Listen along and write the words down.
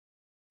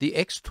The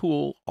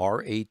Xtool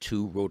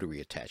RA2 Rotary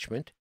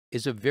attachment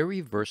is a very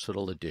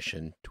versatile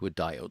addition to a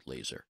diode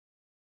laser.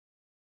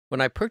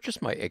 When I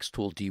purchased my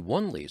Xtool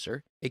D1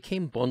 laser, it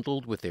came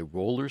bundled with a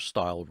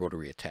roller-style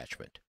rotary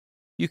attachment.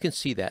 You can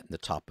see that in the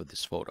top of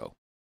this photo.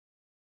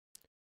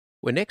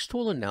 When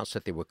Xtool announced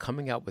that they were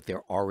coming out with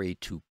their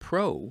RA2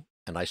 Pro,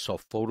 and I saw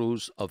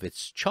photos of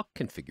its chuck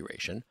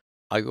configuration,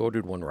 I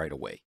ordered one right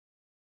away.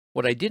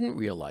 What I didn't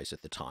realize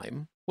at the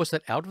time was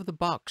that out of the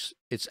box,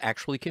 it's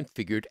actually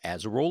configured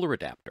as a roller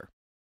adapter,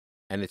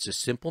 and it's a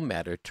simple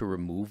matter to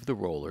remove the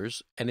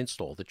rollers and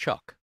install the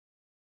chuck.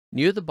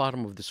 Near the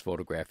bottom of this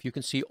photograph, you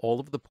can see all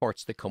of the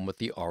parts that come with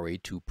the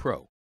RA2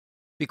 Pro.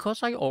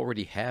 Because I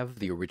already have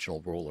the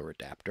original roller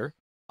adapter,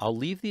 I'll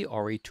leave the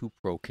RA2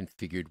 Pro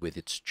configured with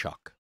its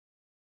chuck.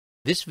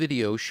 This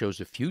video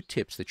shows a few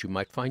tips that you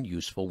might find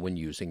useful when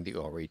using the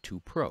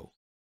RA2 Pro.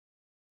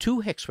 2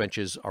 hex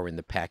wrenches are in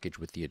the package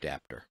with the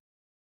adapter.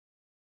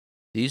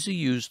 These are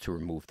used to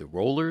remove the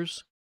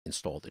rollers,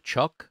 install the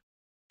chuck,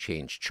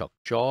 change chuck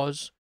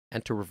jaws,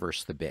 and to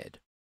reverse the bed.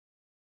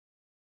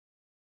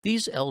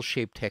 These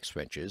L-shaped hex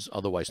wrenches,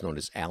 otherwise known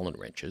as Allen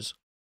wrenches,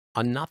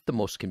 are not the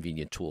most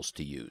convenient tools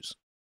to use.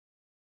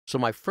 So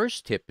my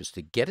first tip is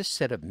to get a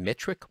set of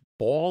metric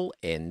ball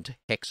end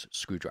hex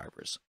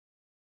screwdrivers.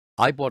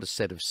 I bought a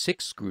set of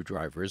 6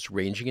 screwdrivers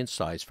ranging in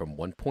size from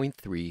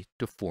 1.3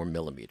 to 4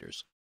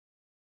 millimeters.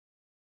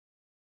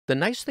 The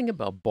nice thing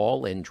about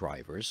ball end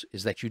drivers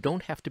is that you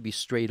don't have to be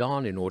straight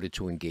on in order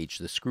to engage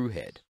the screw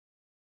head,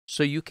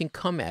 so you can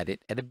come at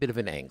it at a bit of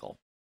an angle.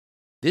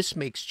 This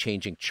makes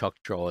changing chuck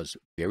jaws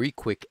very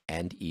quick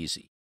and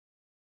easy.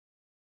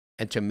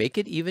 And to make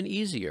it even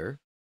easier,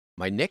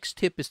 my next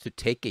tip is to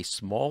take a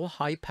small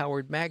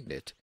high-powered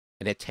magnet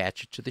and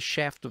attach it to the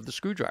shaft of the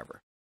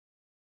screwdriver.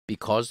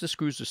 Because the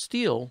screws are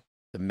steel,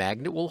 the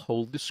magnet will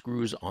hold the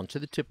screws onto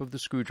the tip of the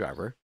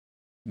screwdriver,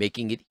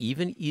 making it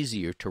even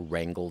easier to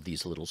wrangle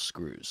these little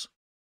screws.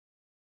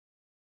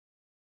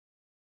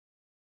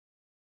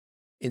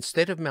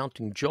 Instead of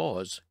mounting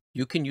jaws,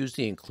 you can use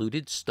the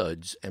included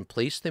studs and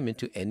place them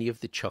into any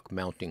of the chuck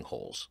mounting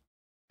holes.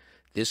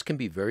 This can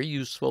be very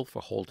useful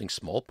for holding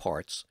small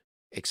parts,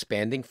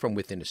 expanding from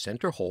within a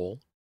center hole,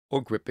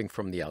 or gripping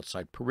from the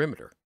outside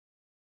perimeter.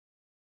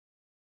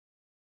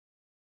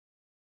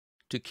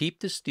 To keep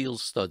the steel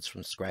studs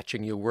from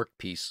scratching your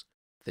workpiece,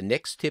 the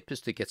next tip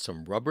is to get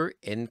some rubber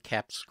end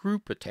cap screw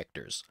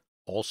protectors,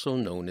 also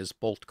known as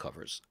bolt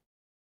covers.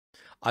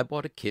 I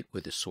bought a kit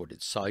with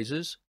assorted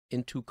sizes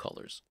in 2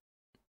 colors.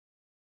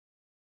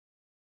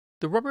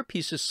 The rubber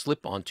pieces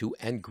slip onto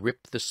and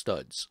grip the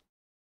studs.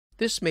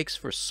 This makes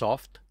for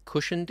soft,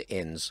 cushioned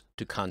ends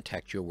to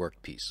contact your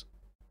workpiece.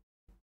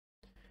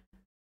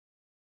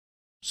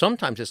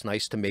 Sometimes it's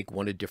nice to make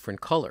one a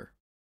different color,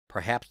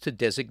 perhaps to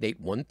designate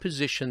one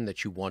position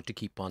that you want to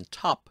keep on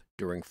top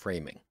during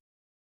framing.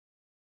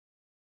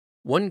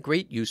 One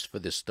great use for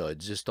the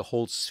studs is to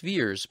hold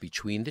spheres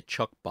between the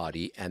chuck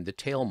body and the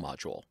tail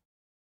module.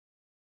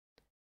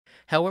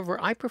 However,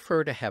 I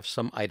prefer to have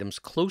some items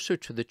closer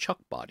to the chuck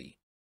body.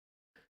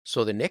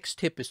 So the next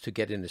tip is to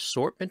get an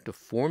assortment of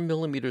 4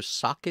 millimeter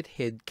socket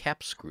head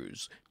cap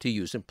screws to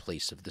use in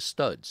place of the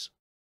studs.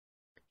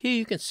 Here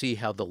you can see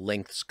how the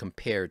lengths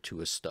compare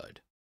to a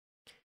stud.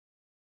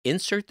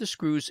 Insert the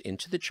screws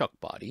into the chuck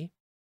body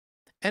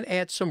and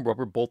add some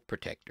rubber bolt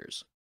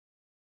protectors.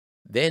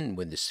 Then,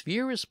 when the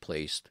sphere is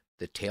placed,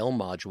 the tail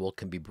module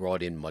can be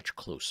brought in much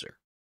closer.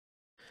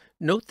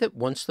 Note that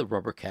once the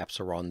rubber caps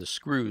are on the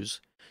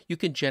screws, you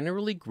can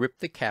generally grip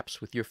the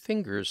caps with your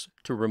fingers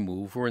to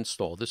remove or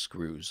install the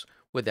screws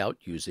without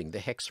using the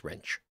hex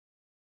wrench.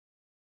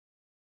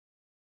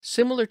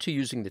 Similar to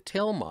using the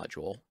tail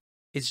module,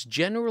 it's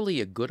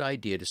generally a good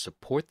idea to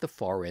support the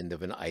far end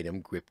of an item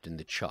gripped in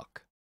the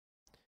chuck.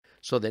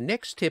 So the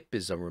next tip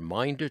is a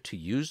reminder to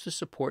use the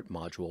support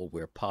module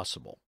where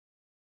possible.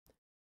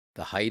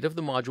 The height of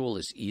the module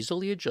is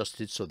easily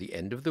adjusted so the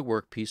end of the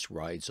workpiece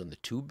rides on the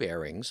 2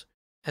 bearings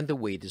and the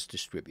weight is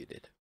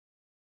distributed.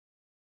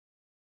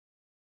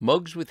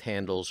 Mugs with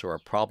handles are a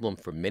problem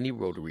for many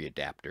rotary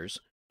adapters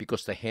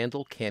because the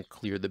handle can't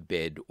clear the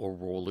bed or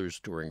rollers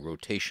during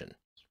rotation.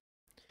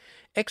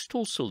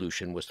 Xtool's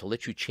solution was to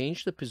let you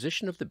change the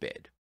position of the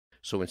bed,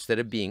 so instead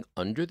of being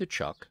under the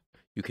chuck,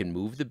 you can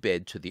move the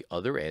bed to the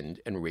other end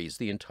and raise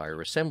the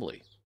entire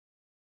assembly.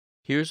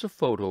 Here's a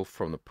photo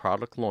from the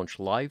product launch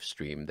live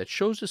stream that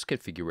shows this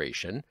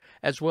configuration,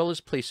 as well as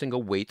placing a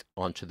weight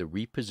onto the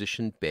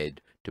repositioned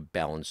bed to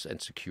balance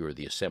and secure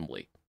the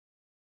assembly.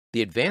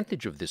 The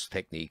advantage of this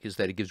technique is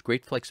that it gives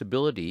great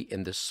flexibility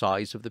in the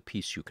size of the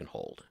piece you can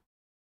hold.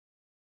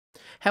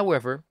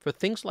 However, for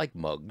things like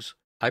mugs,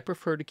 I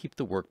prefer to keep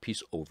the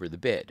workpiece over the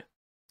bed.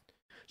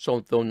 So,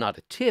 though not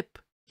a tip,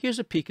 here's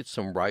a peek at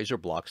some riser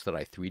blocks that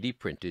I 3D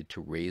printed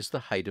to raise the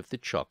height of the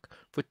chuck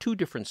for 2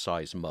 different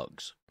size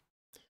mugs.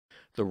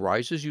 The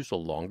risers use a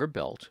longer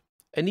belt,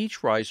 and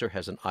each riser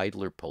has an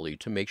idler pulley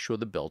to make sure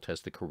the belt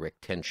has the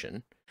correct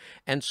tension,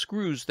 and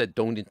screws that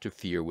don't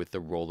interfere with the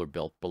roller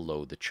belt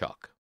below the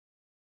chuck.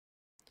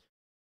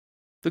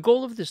 The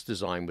goal of this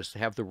design was to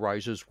have the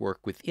risers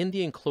work within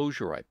the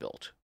enclosure I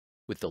built,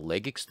 with the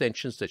leg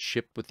extensions that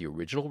shipped with the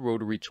original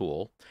rotary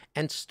tool,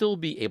 and still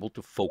be able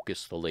to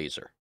focus the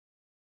laser.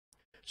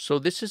 So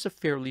this is a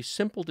fairly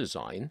simple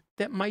design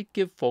that might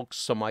give folks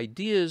some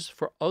ideas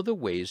for other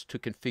ways to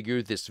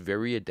configure this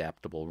very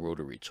adaptable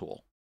rotary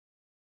tool.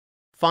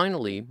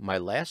 Finally, my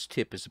last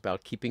tip is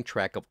about keeping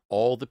track of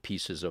all the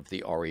pieces of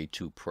the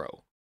RA2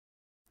 Pro.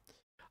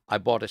 I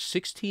bought a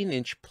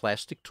 16-inch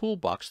plastic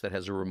toolbox that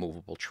has a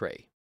removable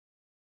tray.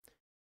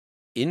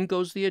 In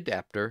goes the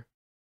adapter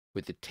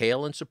with the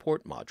tail and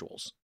support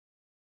modules.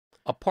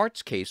 A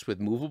parts case with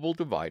movable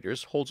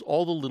dividers holds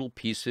all the little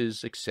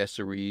pieces,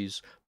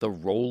 accessories, the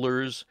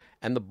rollers,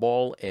 and the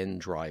ball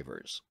end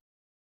drivers.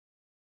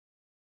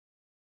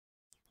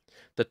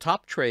 The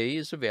top tray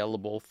is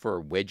available for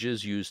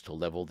wedges used to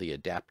level the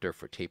adapter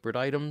for tapered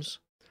items,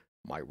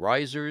 my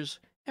risers,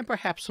 and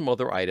perhaps some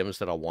other items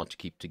that I'll want to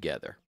keep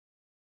together.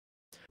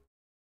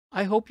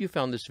 I hope you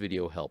found this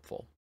video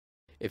helpful.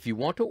 If you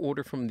want to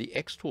order from the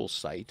Xtool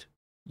site,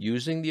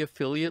 using the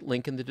affiliate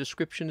link in the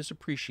description is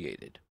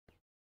appreciated.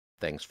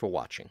 Thanks for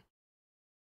watching.